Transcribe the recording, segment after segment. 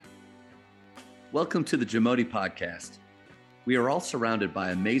Welcome to the JAMODI podcast. We are all surrounded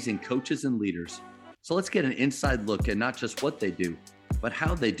by amazing coaches and leaders. So let's get an inside look at not just what they do, but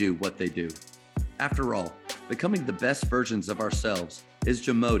how they do what they do. After all, becoming the best versions of ourselves is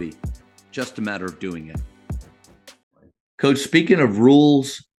JAMODI, just a matter of doing it. Coach, speaking of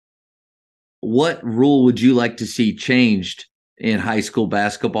rules, what rule would you like to see changed in high school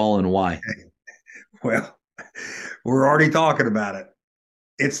basketball and why? Well, we're already talking about it.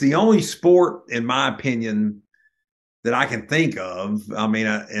 It's the only sport, in my opinion, that I can think of. I mean,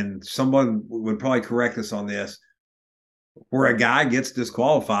 and someone would probably correct us on this, where a guy gets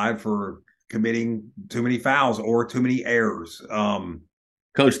disqualified for committing too many fouls or too many errors.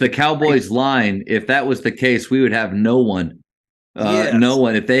 Coach, the Cowboys line, if that was the case, we would have no one. Yes. No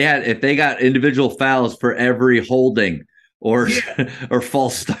one. If they got individual fouls for every holding or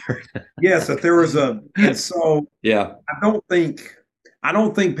false start. Yes, if there was and so yeah. I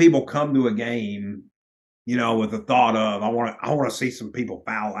don't think people come to a game, with the thought of I want to see some people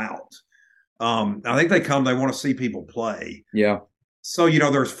foul out. I think they want to see people play. Yeah. So,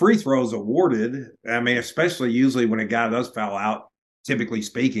 there's free throws awarded. I mean, especially usually when a guy does foul out, typically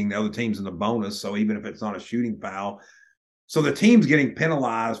speaking, the other team's in the bonus. So even if it's not a shooting foul. So the team's getting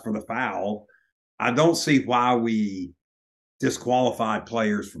penalized for the foul. I don't see why we disqualify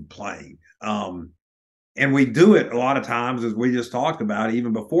players from playing. And we do it a lot of times, as we just talked about,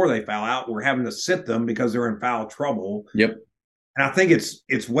 even before they foul out, we're having to sit them because they're in foul trouble. Yep. And I think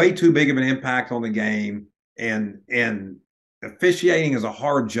it's way too big of an impact on the game. And officiating is a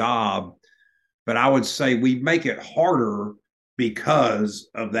hard job, but I would say we make it harder because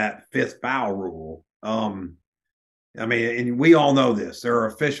of that fifth foul rule. I mean, and we all know this. There are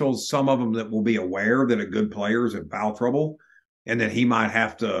officials, some of them that will be aware that a good player is in foul trouble and that he might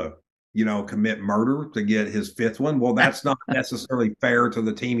have to commit murder to get his fifth one. Well, that's not necessarily fair to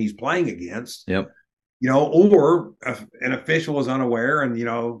the team he's playing against. Yep. Or an official is unaware and,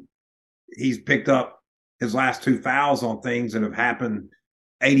 he's picked up his last two fouls on things that have happened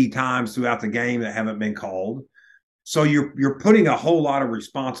 80 times throughout the game that haven't been called. So you're putting a whole lot of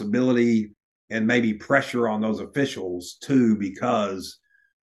responsibility and maybe pressure on those officials too, because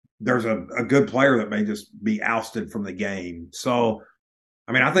there's a good player that may just be ousted from the game. So,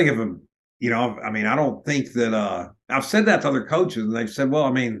 I mean, I think I don't think that I've said that to other coaches and they've said, well,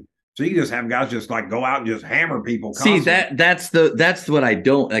 I mean, so you just have guys just like go out and just hammer people constantly. See, that's what I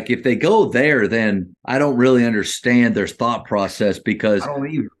don't like. If they go there, then I don't really understand their thought process, because I don't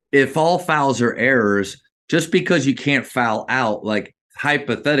either. If all fouls are errors, just because you can't foul out, like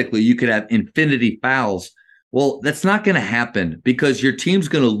hypothetically, you could have infinity fouls. Well, that's not going to happen because your team's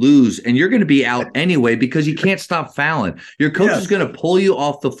going to lose and you're going to be out anyway because you can't stop fouling. Your coach is going to pull you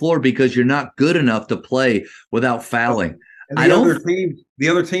off the floor because you're not good enough to play without fouling. And the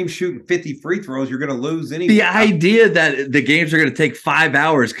other team shooting 50 free throws, you're going to lose anyway. The idea that the games are going to take 5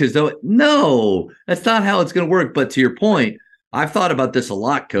 hours no, that's not how it's going to work. But to your point, I've thought about this a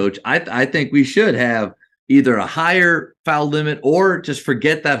lot, Coach. I think we should have either a higher foul limit or just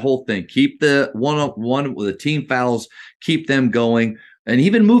forget that whole thing. Keep the one with the team fouls, keep them going, and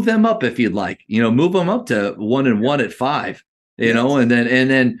even move them up if you'd like. Move them up to 1-1 at 5. And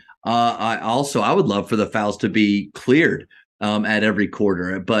then I would love for the fouls to be cleared at every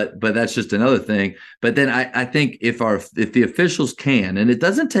quarter, but that's just another thing. But then I think if the officials can, and it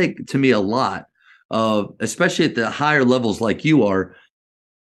doesn't take to me a lot, especially at the higher levels like you are,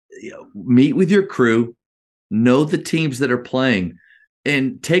 meet with your crew. Know the teams that are playing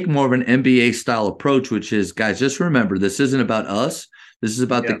and take more of an NBA style approach, which is, guys, just remember, this isn't about us. This is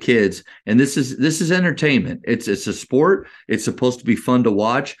about the kids. And this is entertainment. It's a sport. It's supposed to be fun to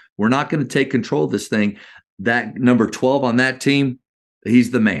watch. We're not going to take control of this thing. That number 12 on that team,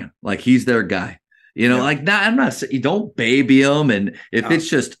 he's the man. Like, he's their guy. I'm not saying you don't baby him. And if it's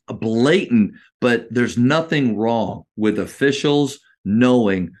just blatant, but there's nothing wrong with officials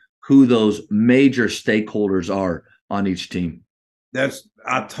knowing who those major stakeholders are on each team.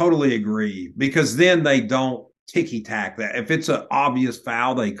 I totally agree, because then they don't ticky-tack that. If it's an obvious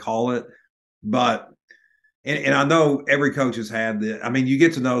foul, they call it. But and I know every coach has had the. I mean, you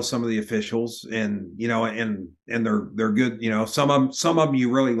get to know some of the officials, and and they're good. Some of them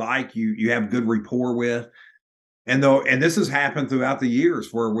you really like, you have good rapport with, and this has happened throughout the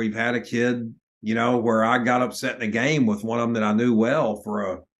years where we've had a kid, where I got upset in a game with one of them that I knew well for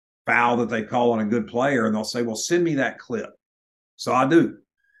a foul that they call on a good player, and they'll say, well, send me that clip. So I do.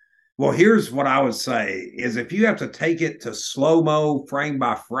 Well, here's what I would say is, if you have to take it to slow-mo, frame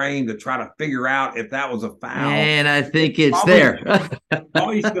by frame, to try to figure out if that was a foul. And I think it's there.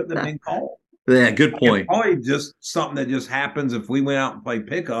 Probably shouldn't have been called. Yeah, good point. It's probably just something that just happens if we went out and played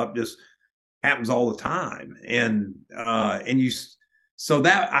pickup. Just happens all the time. And you, so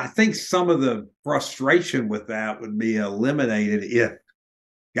that I think some of the frustration with that would be eliminated if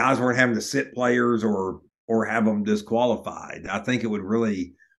guys weren't having to sit players or have them disqualified. I think it would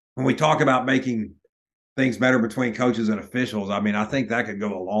really, when we talk about making things better between coaches and officials, I mean, I think that could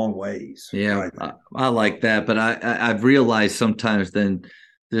go a long ways. Yeah, Right. I like that, but I've realized sometimes then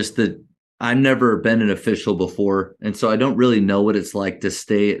just that I've never been an official before, and so I don't really know what it's like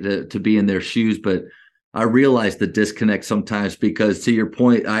to be in their shoes. But I realize the disconnect sometimes because, to your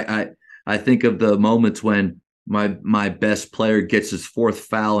point, I think of the moments when my best player gets his fourth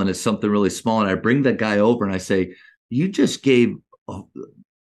foul and it's something really small, and I bring that guy over and I say, "You just gave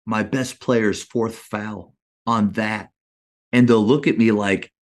my best player's fourth foul on that," and they'll look at me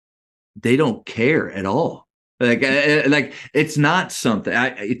like they don't care at all. Like it's not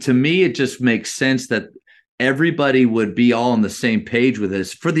something. To me, it just makes sense that everybody would be all on the same page with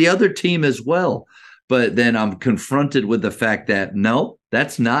this for the other team as well. But then I'm confronted with the fact that no,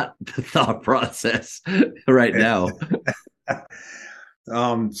 that's not the thought process right now.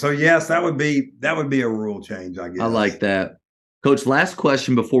 So yes, that would be a rule change, I I guess. like that. Coach, last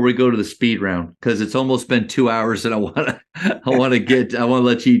question before we go to the speed round, because it's almost been 2 hours and I want to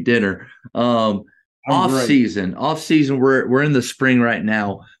let you eat dinner. I'm great. Off season, we're in the spring right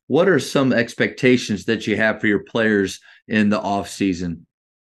now. What are some expectations that you have for your players in the off season?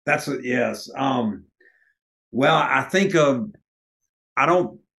 That's a yes. Well, I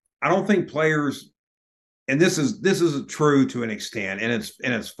don't I don't think players, and this is true to an extent, and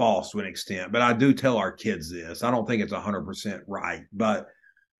it's false to an extent, but I do tell our kids this. I don't think it's 100% right, but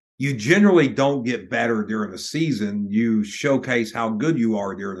you generally don't get better during the season. You showcase how good you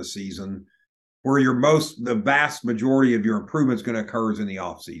are during the season, where the vast majority of your improvement is going to occur in the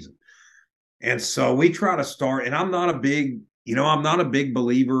off season. And so we try to start, and I'm not a big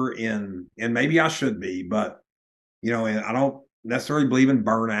believer in, and maybe I should be, but and I don't necessarily believe in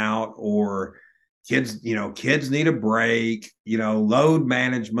burnout or kids need a break, load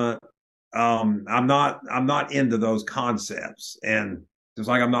management. I'm not into those concepts. And just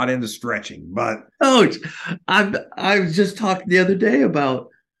like I'm not into stretching, but Coach, I was just talking the other day about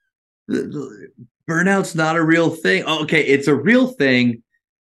burnout's not a real thing. Okay, it's a real thing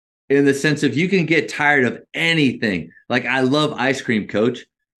in the sense of you can get tired of anything. Like I love ice cream, Coach.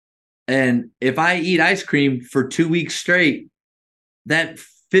 And if I eat ice cream for 2 weeks straight, that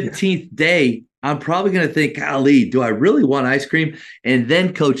 15th day, I'm probably going to think, golly, do I really want ice cream? And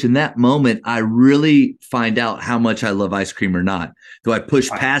then, Coach, in that moment, I really find out how much I love ice cream or not. Do I push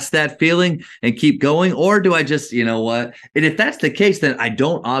past that feeling and keep going? Or do I just, you know what? And if that's the case, then I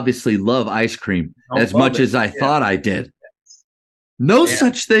don't obviously love ice cream don't as love much it. as I Yeah. thought I did. No Yeah.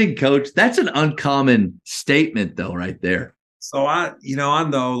 such thing, Coach. That's an uncommon statement, though, right there. So I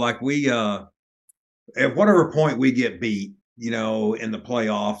know like at whatever point we get beat, in the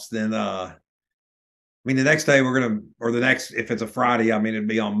playoffs, then I mean, the next day or the next, if it's a Friday, I mean, it'd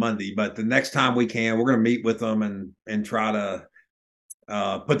be on Monday, but the next time we can, we're going to meet with them and try to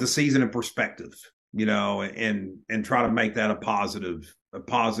put the season in perspective, and try to make that a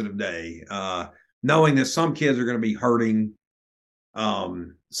positive day. Knowing that some kids are going to be hurting,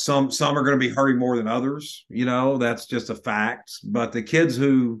 some are going to be hurting more than others. That's just a fact. But the kids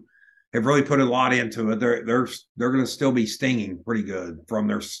who have really put a lot into it, they're going to still be stinging pretty good from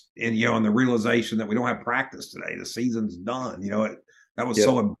and the realization that we don't have practice today. The season's done. That was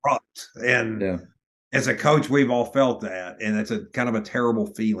so abrupt. And Yeah. as a coach, we've all felt that, and it's a kind of a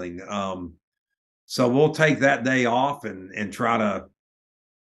terrible feeling. So we'll take that day off and try to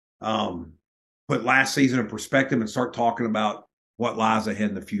put last season in perspective and start talking about what lies ahead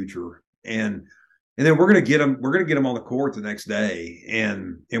in the future. And then we're going to get them on the court the next day,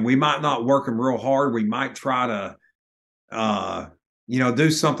 and we might not work them real hard. We might try to do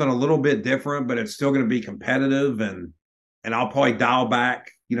something a little bit different, but it's still going to be competitive. And I'll probably dial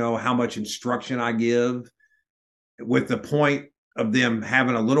back how much instruction I give, with the point of them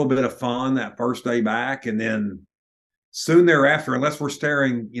having a little bit of fun that first day back. And then soon thereafter, unless we're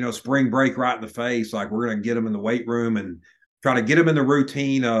staring spring break right in the face, like we're going to get them in the weight room and try to get them in the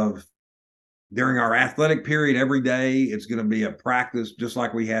routine of, during our athletic period every day, it's going to be a practice just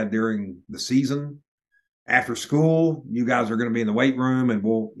like we had during the season. After school, you guys are going to be in the weight room, and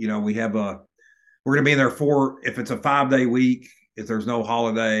we're going to be in there if it's a 5-day week, if there's no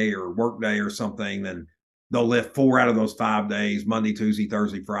holiday or work day or something, then they'll lift 4 out of those 5 days: Monday, Tuesday,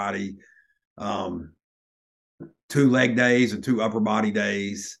 Thursday, Friday, 2 leg days and 2 upper body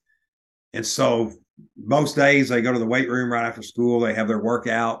days. And so most days they go to the weight room right after school. They have their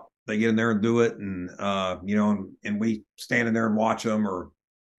workout. They get in there and do it, and and we stand in there and watch them, or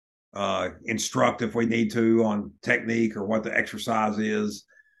instruct if we need to on technique or what the exercise is.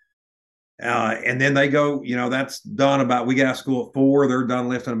 And then they go, that's done about, we get out of school at 4, they're done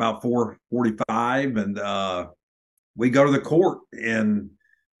lifting about 4:45, and we go to the court, and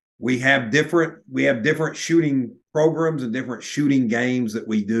we have different shooting programs and different shooting games that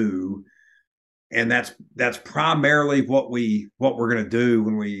we do. And that's primarily what we're going to do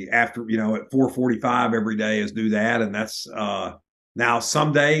when we, after, at 4:45 every day, is do that. And that's now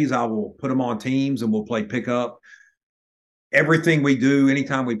some days I will put them on teams and we'll play pickup. Everything we do,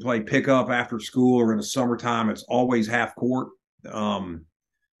 anytime we play pickup after school or in the summertime, it's always half court.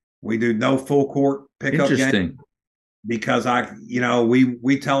 We do no full court pickup game, because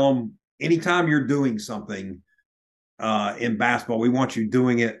we tell them, anytime you're doing something in basketball, we want you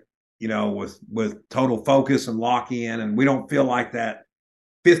doing it, with total focus and lock in. And we don't feel like that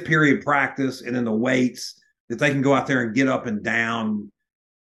fifth period practice and then the weights, that they can go out there and get up and down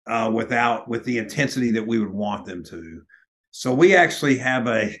with the intensity that we would want them to. So we actually have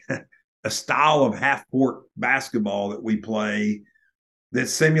a style of half court basketball that we play that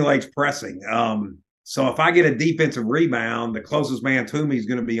simulates pressing. So if I get a defensive rebound, the closest man to me is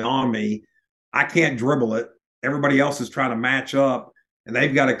going to be on me. I can't dribble it. Everybody else is trying to match up, and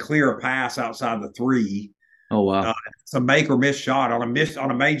they've got to clear a pass outside the 3. Oh, wow. It's a make or miss shot. On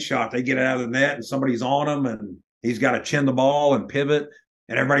a made shot, they get it out of the net and somebody's on them, and he's got to chin the ball and pivot,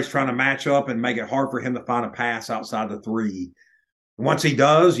 and everybody's trying to match up and make it hard for him to find a pass outside the 3. And once he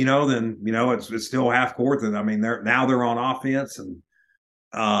does, then it's still half court. And I mean, they're on offense, and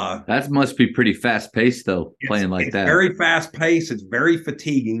that must be pretty fast paced though, playing like that. Very fast paced. It's very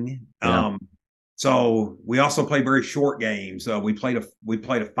fatiguing. Yeah. So we also play very short games. We play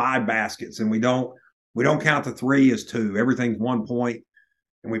to 5 baskets, and we don't count the 3 as 2. Everything's 1 point,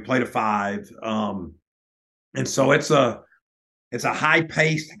 and we play to 5. And so it's a high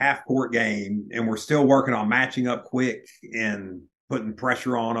paced half court game, and we're still working on matching up quick and putting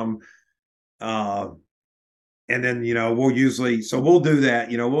pressure on them. And then, we'll do that,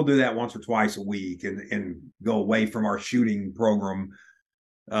 we'll do that once or twice a week and go away from our shooting program.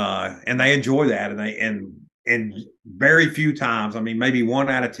 And they enjoy that. And very few times, I mean, maybe 1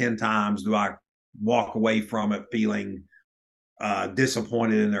 out of 10 times do I walk away from it feeling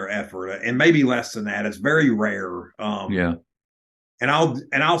disappointed in their effort, and maybe less than that. It's very rare. Yeah. And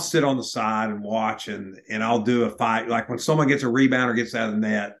I'll sit on the side and watch, and I'll do a fight. Like when someone gets a rebound or gets out of the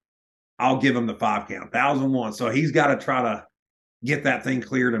net, I'll give him the 5 count, 1,001. So he's got to try to get that thing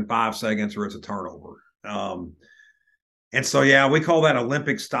cleared in 5 seconds, or it's a turnover. And so, yeah, we call that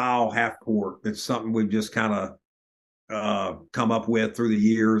Olympic style half court. It's something we've just kind of come up with through the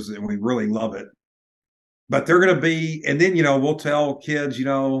years, and we really love it. But they're going to be, and then, we'll tell kids,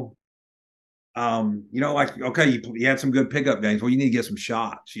 like, okay, you had some good pickup games. Well, you need to get some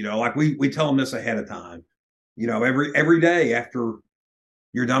shots, like we tell them this ahead of time, every day after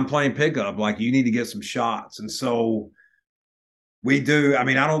you're done playing pickup, like, you need to get some shots. And so we do, I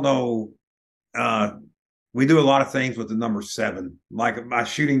mean, I don't know, we do a lot of things with the number 7, like my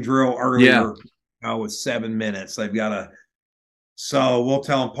shooting drill earlier, was 7 minutes. They've got to, so we'll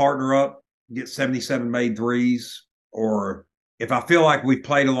tell them, partner up, get 77 made threes. Or if I feel like we've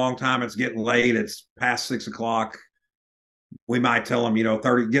played a long time, it's getting late, it's past 6 o'clock, we might tell them,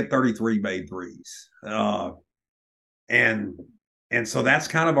 get 33 made threes. And so that's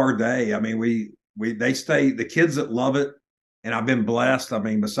kind of our day. I mean, they stay, the kids that love it, and I've been blessed. I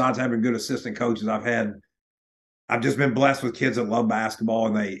mean, besides having good assistant coaches, I've just been blessed with kids that love basketball,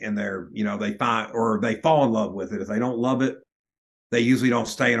 and they find, or they fall in love with it. If they don't love it, they usually don't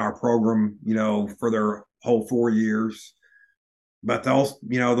stay in our program, for their whole 4 years. But they'll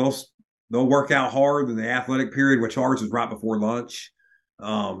work out hard in the athletic period, which ours is right before lunch.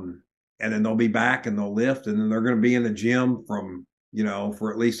 And then they'll be back and they'll lift, and then they're going to be in the gym from,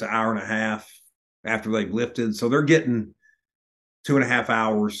 for at least an hour and a half after they've lifted. So they're getting 2.5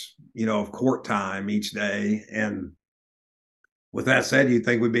 hours, of court time each day. And with that said, you'd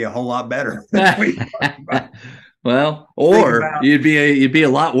think we'd be a whole lot better. Well, or you'd be a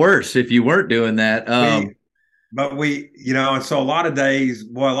lot worse if you weren't doing that. And so a lot of days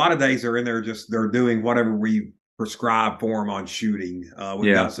they're in there, they're doing whatever we prescribe for them on shooting.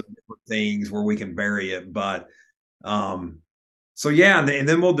 We've got some different things where we can vary it, but so yeah, and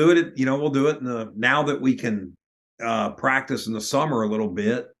then we'll do it. We'll do it now that we can practice in the summer a little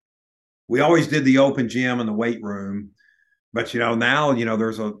bit. We always did the open gym and the weight room, but now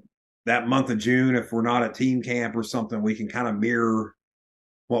there's that month of June, if we're not at team camp or something, we can kind of mirror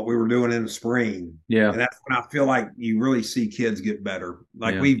what we were doing in the spring. Yeah. And that's when I feel like you really see kids get better.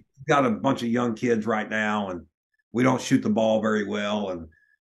 Like we've got a bunch of young kids right now, and we don't shoot the ball very well.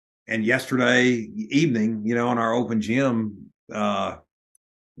 yesterday evening, in our open gym,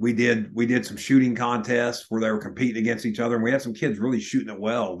 we did some shooting contests where they were competing against each other, and we had some kids really shooting it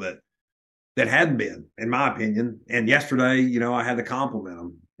well that hadn't been, in my opinion. And yesterday, I had to compliment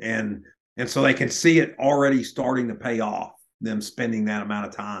them, and so they can see it already starting to pay off. Them spending that amount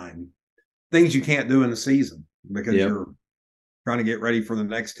of time, things you can't do in the season because you're trying to get ready for the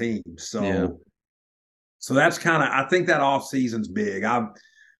next team. So that's kind of, I think that off season's big. I've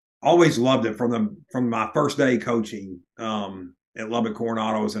always loved it from my first day coaching at Lubbock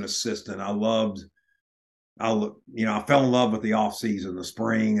Coronado as an assistant. I fell in love with the off season, the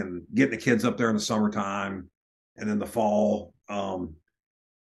spring, and getting the kids up there in the summertime and then the fall.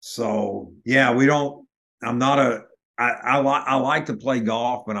 So yeah, I like to play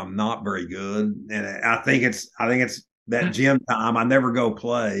golf, but I'm not very good. And I think it's that gym time. I never go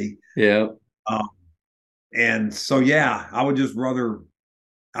play. Yeah. And so, yeah, I would just rather,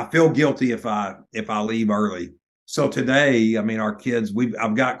 I feel guilty if I leave early. So today, I mean, our kids,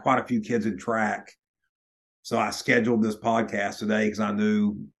 I've got quite a few kids in track. So I scheduled this podcast today because I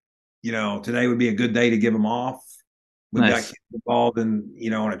knew, today would be a good day to give them off. We've got kids involved in,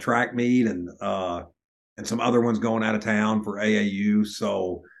 in a track meet and some other ones going out of town for AAU.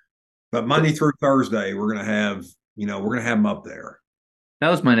 So, but Monday through Thursday, we're going to have them up there. That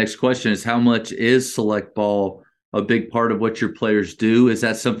was my next question, is how much is select ball a big part of what your players do? Is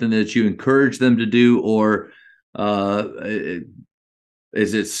that something that you encourage them to do, or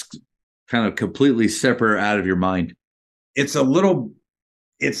is it kind of completely separate out of your mind? It's a little,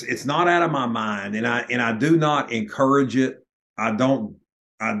 it's not out of my mind, and I do not encourage it. I don't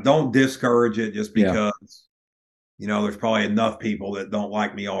discourage it just because, there's probably enough people that don't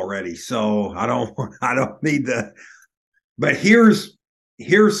like me already. So I don't need to, but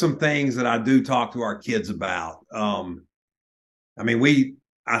here's some things that I do talk to our kids about. I mean,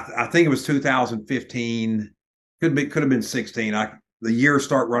 I think it was 2015, could have been 16. The years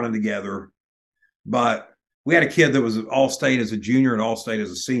start running together, but we had a kid that was All-State as a junior and All-State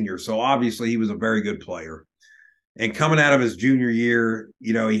as a senior. So obviously he was a very good player. And coming out of his junior year,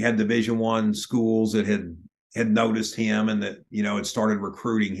 he had Division I schools that had noticed him and that, had started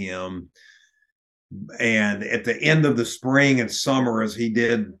recruiting him. And at the end of the spring and summer, as he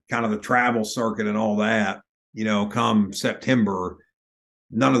did kind of the travel circuit and all that, come September,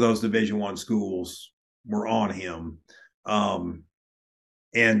 none of those Division I schools were on him.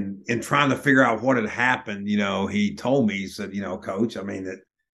 And in trying to figure out what had happened, he told me, he said, Coach, I mean,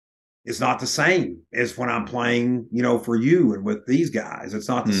 it's not the same as when I'm playing, for you and with these guys. It's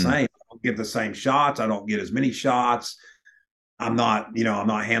not the same. I don't get the same shots. I don't get as many shots. I'm not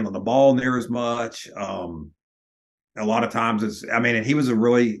handling the ball near as much. A lot of times and he was a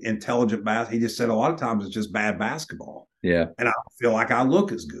really intelligent he just said a lot of times it's just bad basketball. Yeah. And I don't feel like I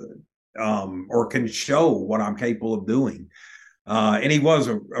look as good or can show what I'm capable of doing. And he was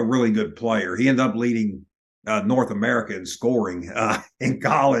a really good player. He ended up leading North America in scoring in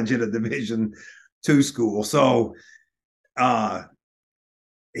college at a Division II school. So, and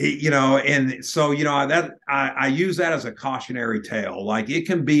so, that I use that as a cautionary tale. Like, it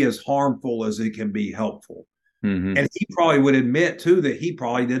can be as harmful as it can be helpful. Mm-hmm. And he probably would admit too that he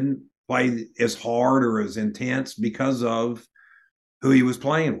probably didn't play as hard or as intense because of who he was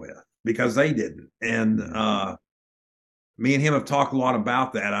playing with, because they didn't. And me and him have talked a lot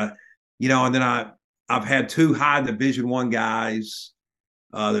about that. And then I've had two high Division I guys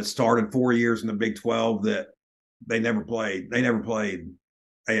that started 4 years in the Big 12 that they never played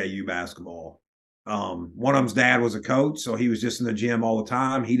AAU basketball. One of them's dad was a coach, so he was just in the gym all the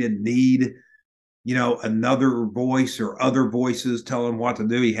time. He didn't need, another voice or other voices telling him what to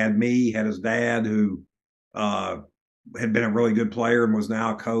do. He had me, he had his dad who had been a really good player and was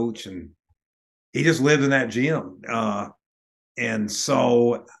now a coach, and he just lived in that gym. And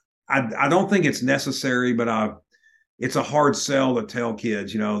so I don't think it's necessary, but it's a hard sell to tell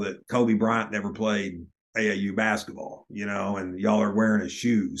kids, that Kobe Bryant never played AAU basketball, and y'all are wearing his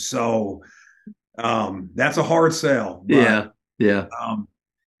shoes. So that's a hard sell. But, yeah.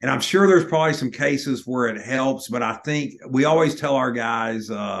 And I'm sure there's probably some cases where it helps, but I think we always tell our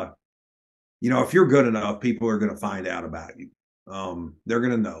guys, if you're good enough, people are going to find out about you. They're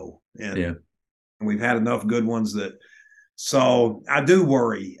going to know. And we've had enough good ones that. So I do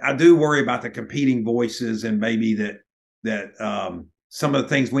worry about the competing voices, and maybe that some of the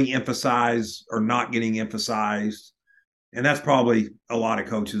things we emphasize are not getting emphasized. And that's probably a lot of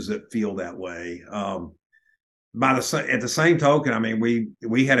coaches that feel that way. At the same token, I mean,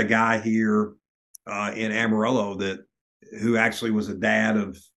 we had a guy here in Amarillo who actually was a dad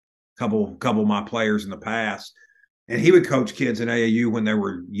of a couple of my players in the past. and he would coach kids in AAU when they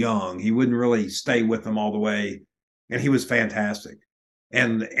were young. He wouldn't really stay with them all the way, and he was fantastic.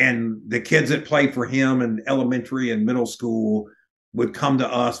 And the kids that played for him in elementary and middle school would come to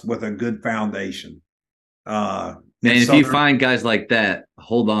us with a good foundation. Man, if you find guys like that,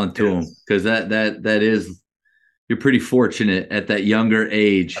 hold on to them, because that is, you're pretty fortunate at that younger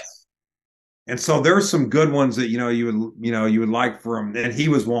age. And so there's some good ones that you would like for him, and he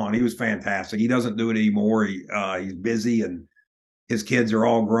was one. He was fantastic. He doesn't do it anymore. He's busy, and his kids are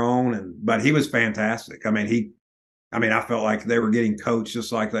all grown, but he was fantastic. I mean, I felt like they were getting coached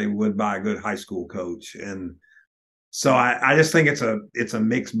just like they would by a good high school coach, and so I just think it's a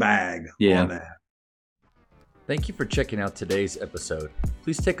mixed bag on that. Thank you for checking out today's episode.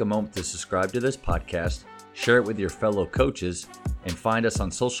 Please take a moment to subscribe to this podcast, share it with your fellow coaches, and find us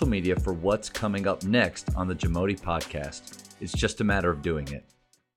on social media for what's coming up next on the JAMODI podcast. It's just a matter of doing it.